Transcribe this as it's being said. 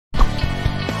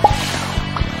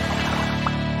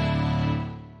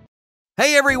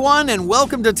Hey everyone, and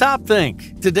welcome to Top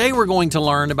Think. Today we're going to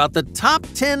learn about the top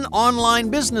 10 online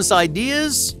business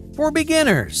ideas for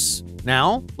beginners.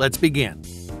 Now, let's begin.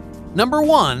 Number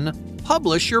 1.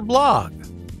 Publish your blog.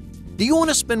 Do you want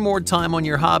to spend more time on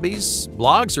your hobbies?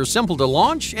 Blogs are simple to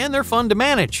launch and they're fun to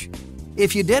manage.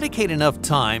 If you dedicate enough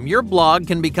time, your blog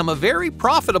can become a very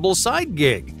profitable side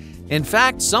gig. In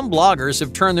fact, some bloggers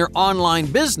have turned their online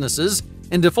businesses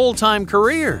into full-time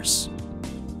careers.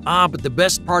 But the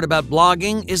best part about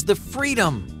blogging is the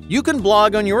freedom. You can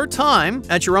blog on your time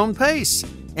at your own pace,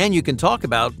 and you can talk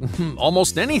about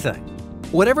almost anything.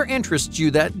 Whatever interests you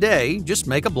that day, just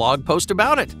make a blog post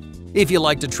about it. If you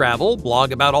like to travel,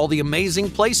 blog about all the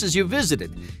amazing places you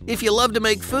visited. If you love to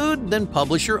make food, then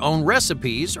publish your own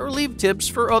recipes or leave tips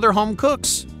for other home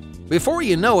cooks. Before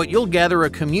you know it, you'll gather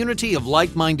a community of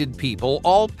like-minded people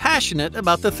all passionate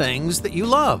about the things that you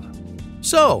love.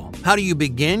 So, how do you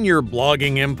begin your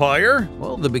blogging empire?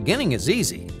 Well, the beginning is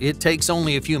easy. It takes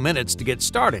only a few minutes to get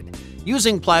started.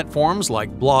 Using platforms like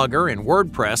Blogger and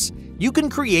WordPress, you can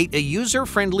create a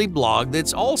user-friendly blog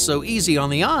that's also easy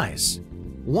on the eyes.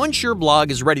 Once your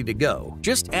blog is ready to go,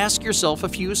 just ask yourself a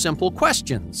few simple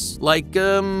questions, like,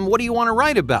 what do you want to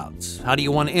write about? How do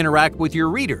you want to interact with your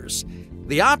readers?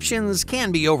 The options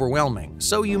can be overwhelming,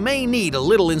 so you may need a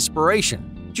little inspiration.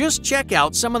 Just check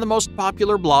out some of the most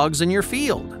popular blogs in your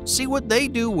field. See what they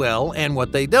do well and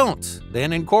what they don't.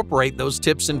 Then incorporate those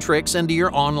tips and tricks into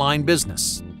your online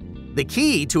business. The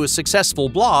key to a successful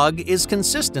blog is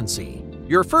consistency.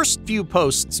 Your first few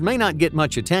posts may not get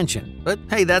much attention, but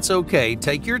hey, that's okay.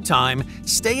 Take your time,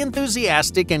 stay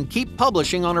enthusiastic, and keep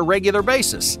publishing on a regular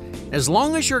basis. As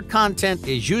long as your content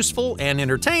is useful and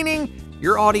entertaining,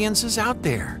 your audience is out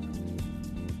there.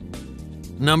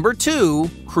 Number 2.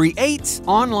 Create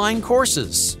online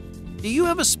courses. Do you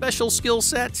have a special skill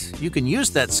set? You can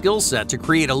use that skill set to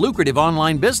create a lucrative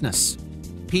online business.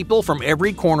 People from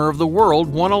every corner of the world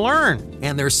want to learn,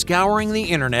 and they're scouring the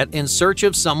internet in search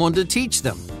of someone to teach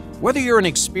them. Whether you're an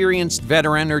experienced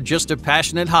veteran or just a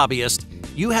passionate hobbyist,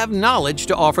 you have knowledge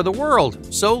to offer the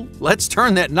world. So let's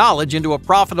turn that knowledge into a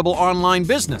profitable online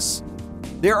business.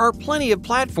 There are plenty of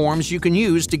platforms you can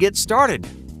use to get started.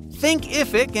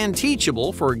 Thinkific and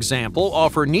Teachable, for example,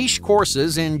 offer niche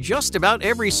courses in just about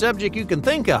every subject you can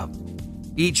think of.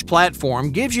 Each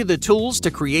platform gives you the tools to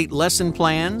create lesson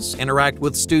plans, interact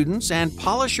with students, and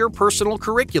polish your personal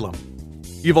curriculum.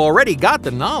 You've already got the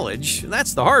knowledge,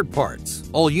 that's the hard part.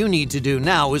 All you need to do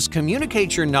now is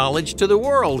communicate your knowledge to the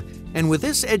world, and with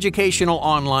this educational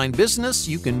online business,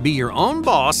 you can be your own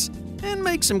boss and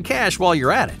make some cash while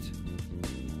you're at it.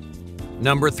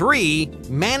 Number 3.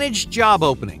 Manage job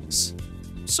openings.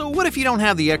 So what if you don't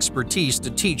have the expertise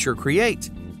to teach or create?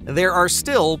 There are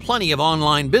still plenty of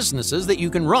online businesses that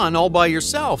you can run all by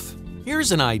yourself.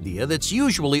 Here's an idea that's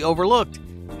usually overlooked.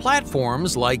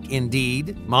 Platforms like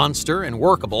Indeed, Monster, and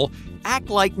Workable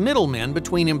act like middlemen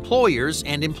between employers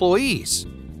and employees.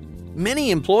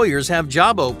 Many employers have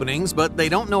job openings, but they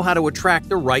don't know how to attract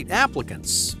the right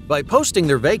applicants. By posting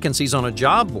their vacancies on a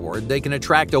job board, they can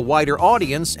attract a wider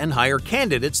audience and hire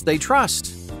candidates they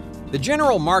trust. The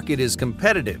general market is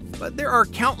competitive, but there are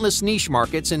countless niche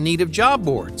markets in need of job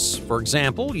boards. For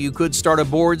example, you could start a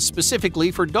board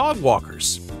specifically for dog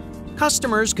walkers.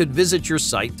 Customers could visit your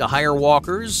site to hire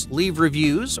walkers, leave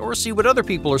reviews, or see what other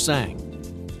people are saying.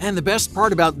 And the best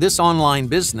part about this online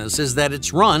business is that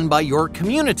it's run by your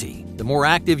community. The more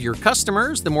active your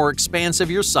customers, the more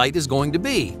expansive your site is going to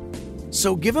be.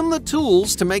 So give them the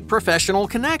tools to make professional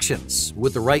connections.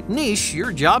 With the right niche,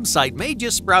 your job site may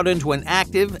just sprout into an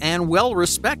active and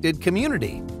well-respected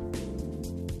community.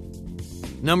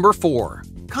 Number 4.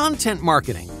 Content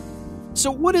marketing. So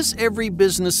what does every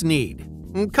business need?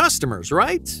 Customers,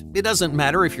 right? It doesn't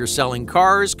matter if you're selling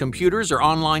cars, computers, or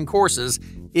online courses.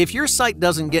 If your site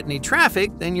doesn't get any traffic,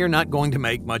 then you're not going to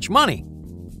make much money.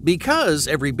 Because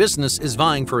every business is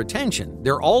vying for attention,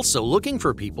 they're also looking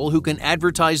for people who can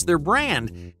advertise their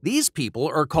brand. These people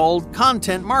are called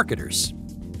content marketers.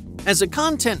 As a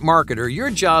content marketer, your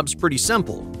job's pretty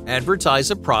simple.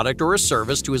 Advertise a product or a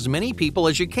service to as many people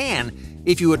as you can.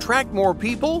 If you attract more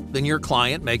people, then your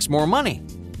client makes more money.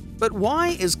 But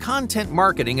why is content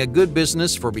marketing a good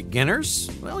business for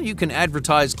beginners? Well, you can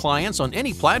advertise clients on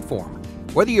any platform.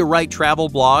 Whether you write travel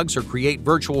blogs or create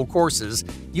virtual courses,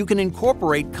 you can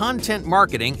incorporate content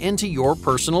marketing into your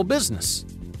personal business.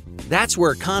 That's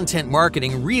where content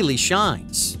marketing really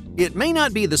shines. It may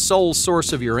not be the sole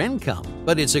source of your income,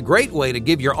 but it's a great way to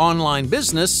give your online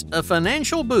business a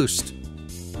financial boost.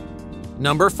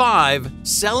 Number 5.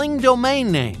 Selling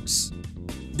domain names.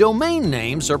 Domain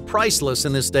names are priceless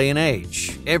in this day and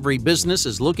age. Every business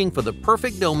is looking for the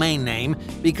perfect domain name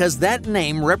because that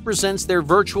name represents their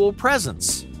virtual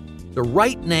presence. The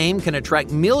right name can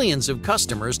attract millions of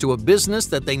customers to a business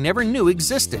that they never knew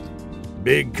existed.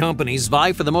 Big companies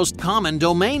vie for the most common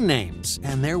domain names,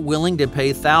 and they're willing to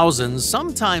pay thousands,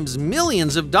 sometimes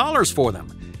millions of dollars for them.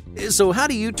 So how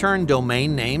do you turn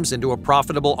domain names into a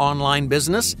profitable online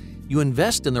business? You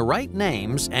invest in the right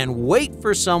names and wait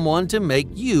for someone to make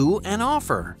you an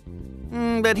offer.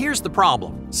 But here's the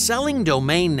problem. Selling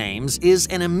domain names is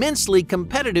an immensely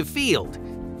competitive field.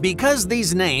 Because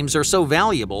these names are so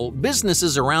valuable,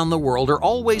 businesses around the world are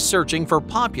always searching for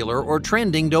popular or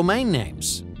trending domain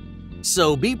names.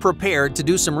 So be prepared to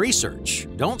do some research.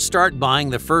 Don't start buying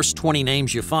the first 20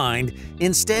 names you find.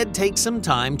 Instead, take some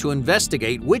time to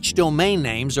investigate which domain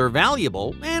names are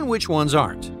valuable and which ones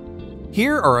aren't.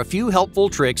 Here are a few helpful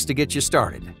tricks to get you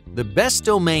started. The best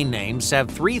domain names have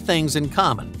 3 things in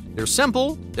common. They're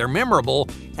simple, they're memorable,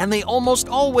 and they almost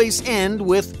always end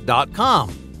with .com.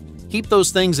 Keep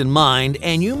those things in mind,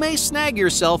 and you may snag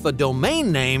yourself a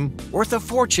domain name worth a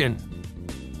fortune.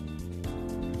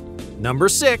 Number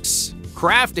 6.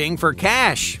 Crafting for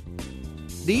cash.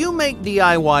 Do you make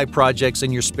DIY projects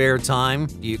in your spare time?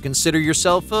 Do you consider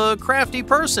yourself a crafty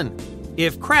person?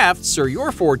 If crafts are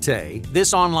your forte,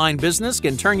 this online business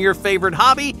can turn your favorite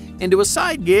hobby into a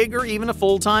side gig or even a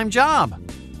full-time job.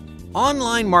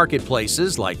 Online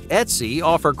marketplaces like Etsy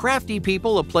offer crafty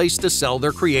people a place to sell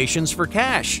their creations for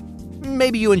cash.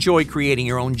 Maybe you enjoy creating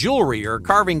your own jewelry or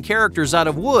carving characters out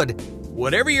of wood.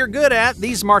 Whatever you're good at,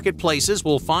 these marketplaces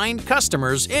will find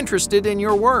customers interested in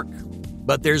your work.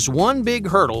 But there's one big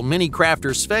hurdle many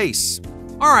crafters face.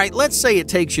 Alright, let's say it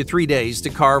takes you 3 days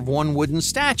to carve one wooden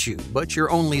statue, but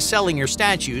you're only selling your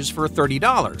statues for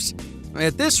 $30.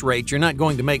 At this rate, you're not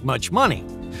going to make much money.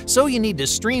 So you need to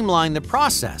streamline the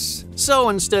process. So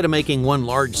instead of making one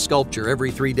large sculpture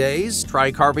every 3 days,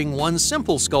 try carving one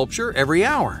simple sculpture every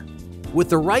hour.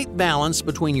 With the right balance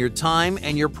between your time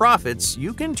and your profits,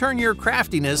 you can turn your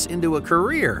craftiness into a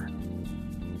career.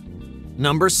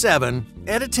 Number 7.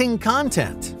 Editing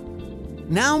content.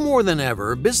 Now more than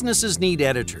ever, businesses need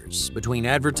editors. Between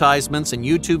advertisements and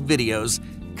YouTube videos,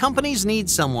 companies need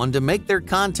someone to make their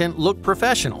content look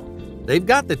professional. They've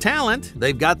got the talent,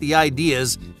 they've got the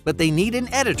ideas, but they need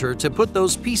an editor to put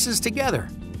those pieces together.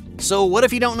 So what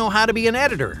if you don't know how to be an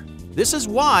editor? This is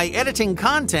why editing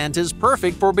content is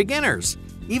perfect for beginners.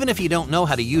 Even if you don't know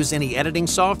how to use any editing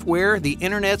software, the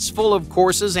internet's full of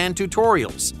courses and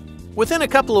tutorials. Within a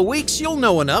couple of weeks, you'll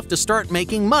know enough to start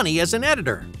making money as an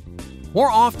editor. More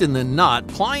often than not,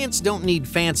 clients don't need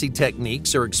fancy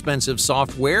techniques or expensive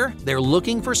software. They're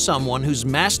looking for someone who's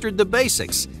mastered the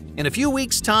basics. In a few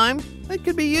weeks' time, that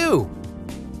could be you.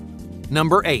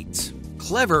 Number 8.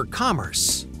 Clever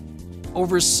commerce.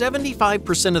 Over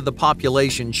 75% of the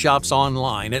population shops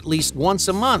online at least once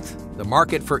a month. The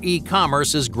market for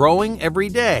e-commerce is growing every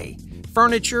day.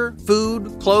 Furniture,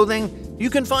 food, clothing, you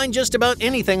can find just about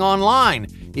anything online.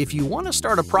 If you want to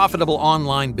start a profitable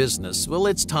online business, well,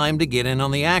 it's time to get in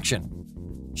on the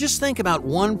action. Just think about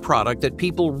one product that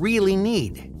people really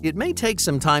need. It may take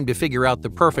some time to figure out the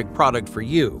perfect product for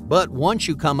you, but once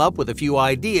you come up with a few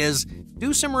ideas,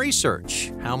 do some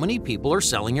research. How many people are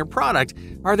selling your product?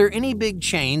 Are there any big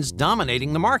chains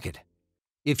dominating the market?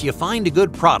 If you find a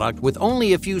good product with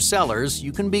only a few sellers,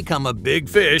 you can become a big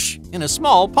fish in a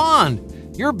small pond.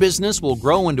 Your business will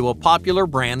grow into a popular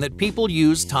brand that people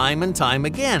use time and time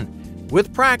again.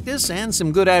 With practice and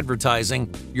some good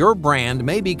advertising, your brand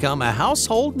may become a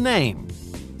household name.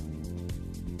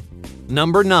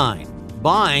 Number 9.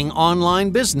 Buying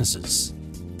online businesses.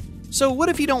 So what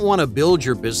if you don't want to build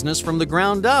your business from the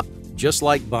ground up? Just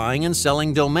like buying and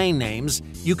selling domain names,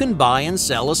 you can buy and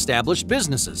sell established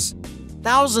businesses.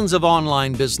 Thousands of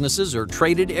online businesses are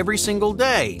traded every single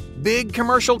day. Big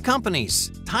commercial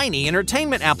companies, tiny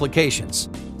entertainment applications.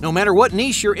 No matter what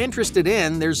niche you're interested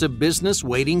in, there's a business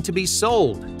waiting to be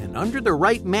sold. And under the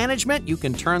right management, you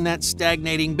can turn that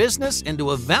stagnating business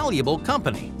into a valuable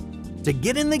company. To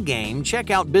get in the game, check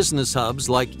out business hubs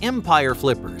like Empire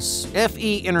Flippers,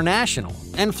 FE International,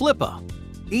 and Flippa.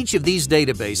 Each of these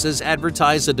databases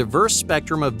advertise a diverse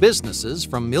spectrum of businesses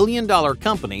from million-dollar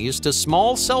companies to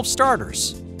small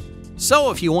self-starters.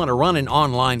 So if you want to run an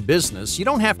online business, you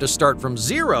don't have to start from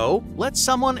zero. Let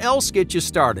someone else get you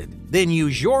started. Then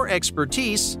use your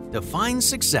expertise to find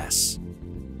success.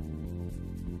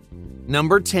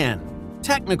 Number 10.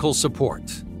 Technical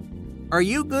support. Are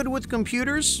you good with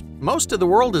computers? Most of the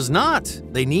world is not.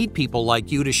 They need people like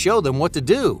you to show them what to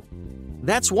do.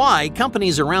 That's why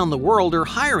companies around the world are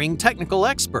hiring technical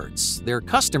experts. Their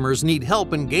customers need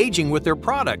help engaging with their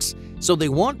products, so they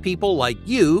want people like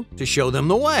you to show them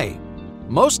the way.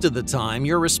 Most of the time,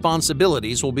 your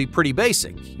responsibilities will be pretty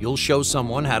basic. You'll show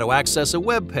someone how to access a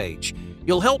web page.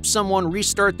 You'll help someone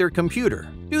restart their computer.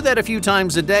 Do that a few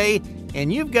times a day,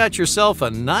 and you've got yourself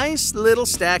a nice little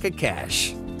stack of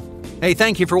cash. Hey,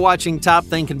 thank you for watching Top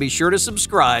Think, and be sure to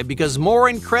subscribe because more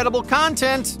incredible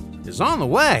content is on the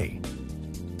way.